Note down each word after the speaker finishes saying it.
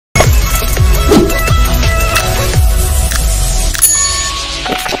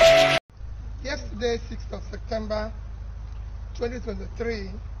Thursday, 6th of September 2023,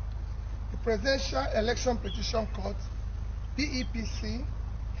 the Presidential Election Petition Court, PEPC,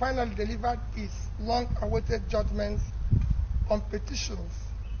 finally delivered its long-awaited judgments on petitions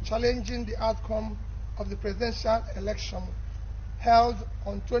challenging the outcome of the presidential election held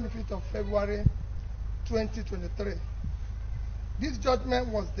on 25th of February 2023. This judgment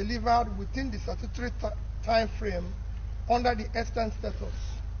was delivered within the statutory time frame under the extant status.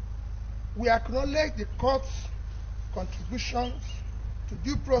 We acknowledge the court's contributions to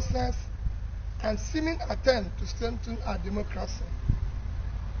due process and seeming attempt to strengthen our democracy.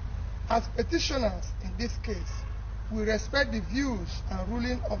 As petitioners in this case, we respect the views and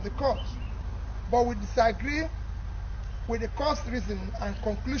ruling of the court, but we disagree with the court's reasoning and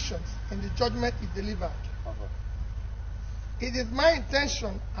conclusions in the judgment it delivered. It is my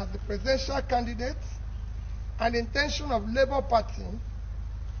intention as the presidential candidate and the intention of Labour Party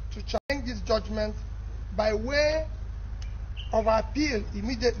to challenge this judgment by way of appeal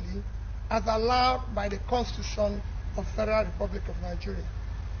immediately as allowed by the Constitution of the Federal Republic of Nigeria.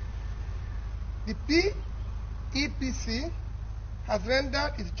 The PEPC has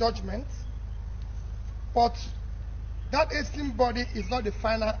rendered its judgment, but that esteemed body is not the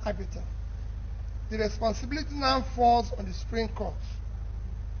final arbiter. The responsibility now falls on the Supreme Court.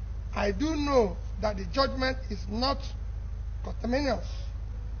 I do know that the judgment is not conterminous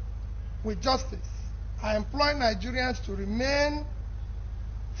with justice. I implore Nigerians to remain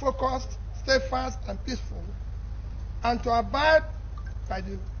focused, steadfast, and peaceful, and to abide by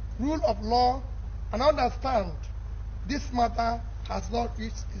the rule of law and understand this matter has not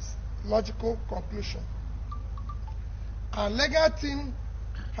reached its logical conclusion. Our legal team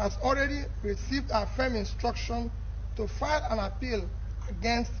has already received our firm instruction to file an appeal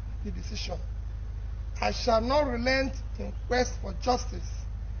against the decision. I shall not relent in quest for justice,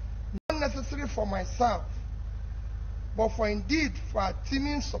 not necessarily for myself, but for indeed for our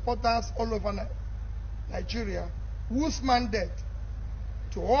teeming supporters all over Nigeria, whose mandate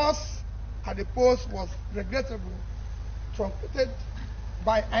to us at the post was regrettably truncated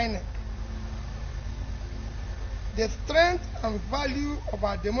by INEC. The strength and value of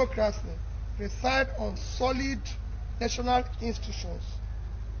our democracy reside on solid national institutions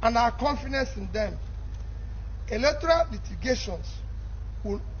and our confidence in them. Electoral litigations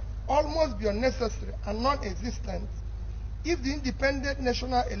will almost be unnecessary and non-existent if the Independent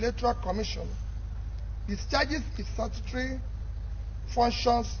National Electoral Commission discharges its statutory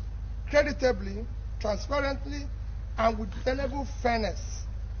functions creditably, transparently, and with tenable fairness.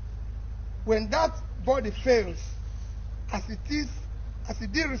 When that body fails, as it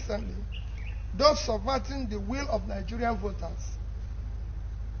did recently, thus subverting the will of Nigerian voters,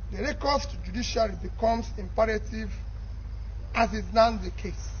 the recourse to judiciary becomes imperative, as is now the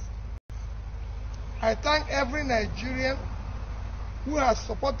case. I thank every Nigerian who has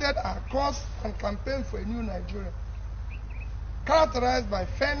supported our cause and campaign for a new Nigeria, characterized by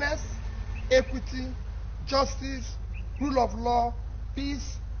fairness, equity, justice, rule of law,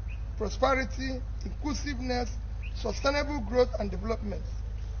 peace, prosperity, inclusiveness, sustainable growth and development.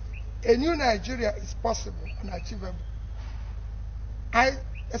 A new Nigeria is possible and achievable. I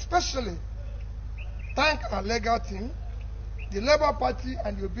especially thank our legal team, the Labour Party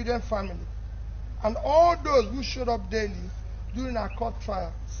and the obedient family, and all those who showed up daily during our court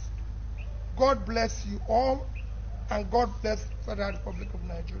trials. God bless you all, and God bless the Federal Republic of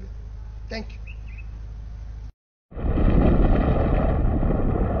Nigeria. Thank you.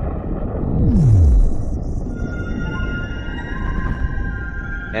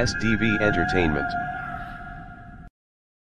 SDV Entertainment.